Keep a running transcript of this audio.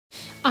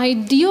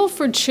Ideal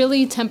for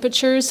chilly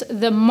temperatures,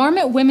 the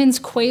Marmot Women's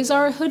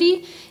Quasar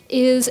Hoodie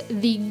is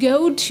the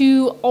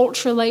go-to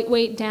ultra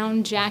lightweight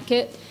down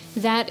jacket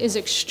that is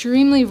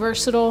extremely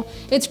versatile.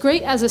 It's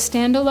great as a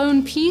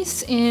standalone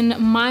piece in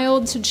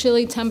mild to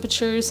chilly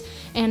temperatures,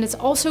 and it's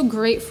also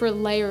great for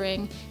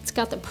layering. It's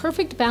got the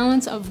perfect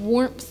balance of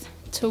warmth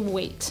to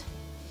weight.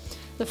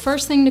 The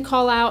first thing to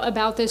call out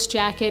about this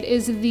jacket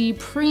is the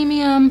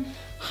premium,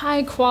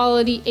 high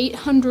quality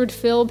 800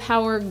 fill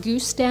power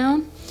goose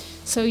down.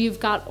 So you've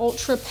got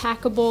ultra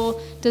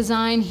packable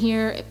design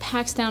here. It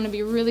packs down to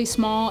be really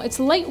small. It's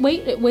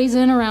lightweight, it weighs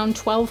in around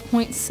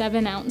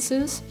 12.7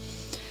 ounces.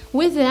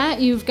 With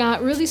that, you've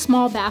got really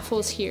small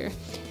baffles here.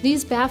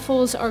 These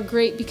baffles are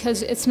great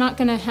because it's not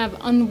gonna have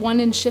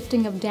unwanted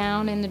shifting of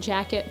down, and the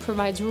jacket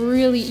provides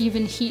really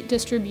even heat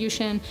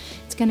distribution.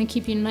 It's gonna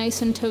keep you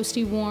nice and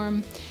toasty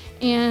warm.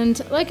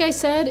 And like I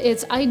said,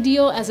 it's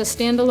ideal as a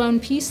standalone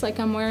piece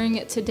like I'm wearing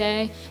it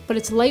today, but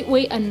it's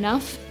lightweight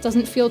enough,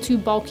 doesn't feel too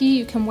bulky,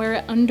 you can wear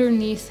it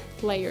underneath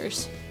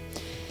layers.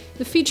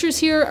 The features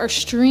here are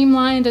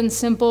streamlined and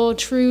simple,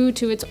 true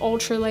to its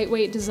ultra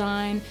lightweight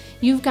design.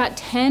 You've got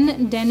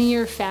 10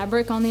 denier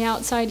fabric on the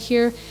outside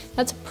here.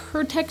 That's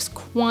Pertex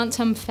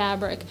Quantum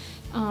fabric.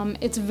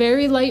 It's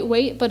very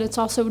lightweight, but it's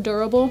also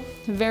durable.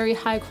 Very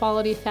high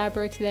quality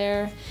fabric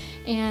there.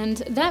 And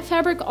that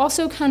fabric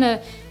also kind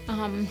of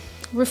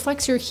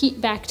reflects your heat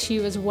back to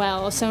you as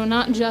well. So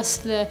not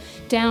just the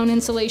down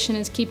insulation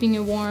is keeping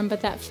you warm,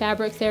 but that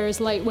fabric there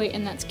is lightweight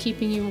and that's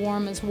keeping you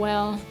warm as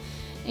well.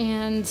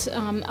 And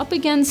up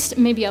against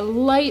maybe a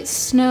light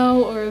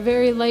snow or a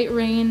very light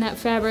rain, that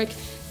fabric,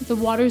 the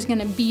water's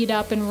gonna bead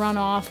up and run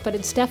off, but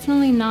it's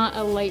definitely not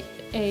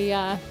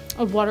a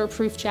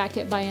waterproof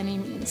jacket by any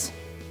means.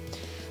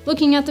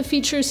 Looking at the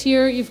features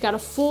here, you've got a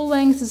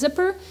full-length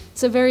zipper.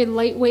 It's a very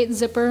lightweight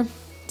zipper.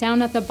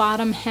 Down at the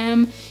bottom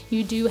hem,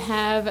 you do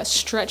have a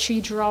stretchy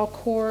draw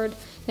cord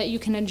that you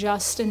can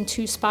adjust in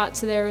 2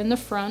 spots there in the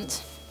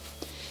front.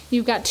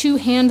 You've got 2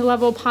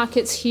 hand-level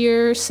pockets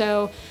here,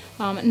 so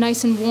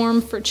nice and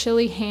warm for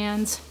chilly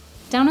hands.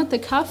 Down at the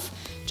cuff,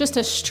 just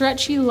a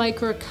stretchy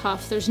lycra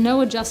cuff. There's no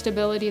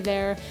adjustability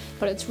there,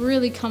 but it's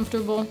really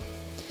comfortable.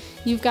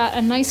 You've got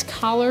a nice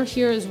collar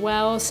here as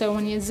well, so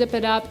when you zip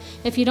it up,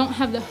 if you don't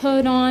have the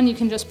hood on, you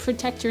can just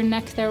protect your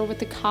neck there with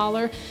the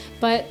collar,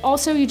 but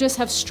also you just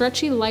have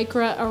stretchy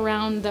lycra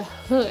around the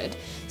hood.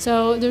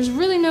 So there's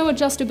really no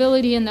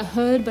adjustability in the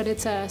hood, but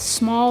it's a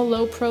small,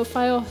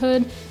 low-profile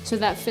hood, so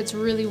that fits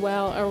really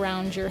well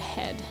around your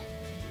head.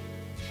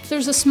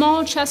 There's a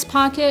small chest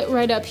pocket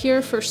right up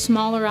here for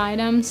smaller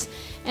items.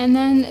 And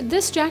then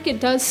this jacket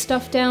does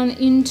stuff down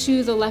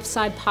into the left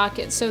side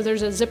pocket, so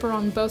there's a zipper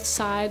on both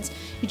sides.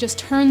 You just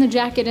turn the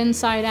jacket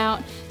inside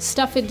out,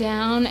 stuff it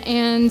down,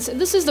 and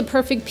this is the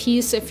perfect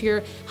piece if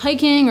you're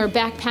hiking or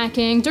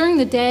backpacking. During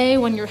the day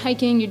when you're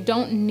hiking, you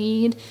don't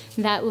need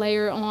that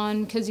layer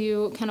on because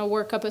you kind of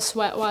work up a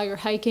sweat while you're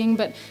hiking,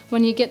 but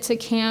when you get to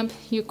camp,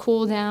 you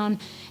cool down.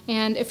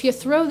 And if you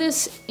throw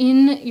this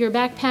in your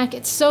backpack,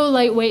 it's so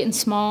lightweight and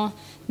small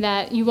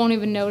that you won't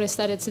even notice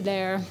that it's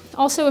there.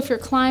 Also, if you're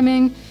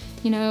climbing,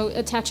 you know,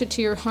 attach it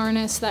to your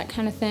harness, that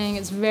kind of thing.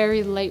 It's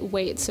very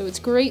lightweight, so it's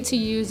great to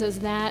use as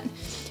that.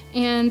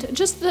 And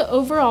just the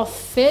overall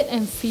fit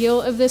and feel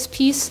of this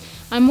piece,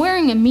 I'm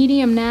wearing a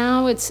medium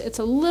now. It's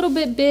a little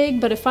bit big,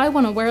 but if I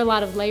want to wear a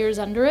lot of layers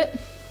under it,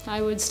 I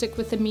would stick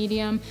with the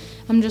medium.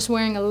 I'm just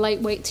wearing a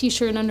lightweight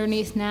t-shirt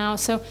underneath now,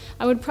 so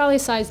I would probably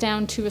size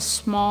down to a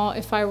small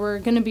if I were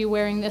going to be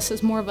wearing this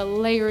as more of a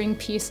layering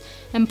piece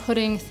and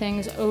putting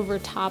things over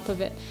top of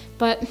it.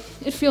 But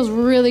it feels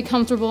really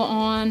comfortable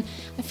on.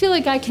 I feel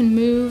like I can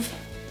move.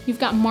 You've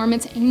got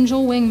Marmot's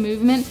angel wing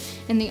movement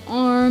in the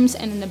arms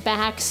and in the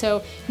back,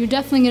 so you're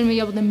definitely going to be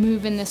able to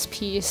move in this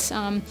piece.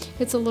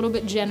 It's a little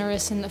bit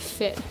generous in the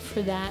fit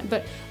for that,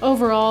 but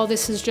overall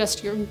this is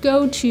just your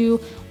go-to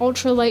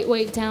ultra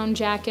lightweight down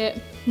jacket.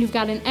 You've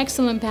got an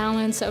excellent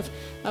balance of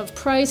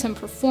price and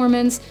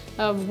performance,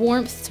 of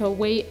warmth to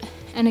weight,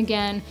 and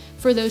again,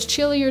 for those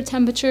chillier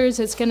temperatures,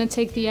 it's going to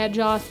take the edge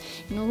off.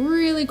 In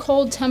really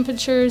cold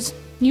temperatures,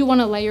 you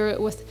want to layer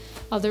it with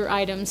other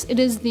items. It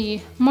is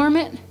the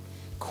Marmot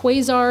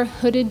Quasar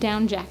hooded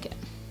down jacket.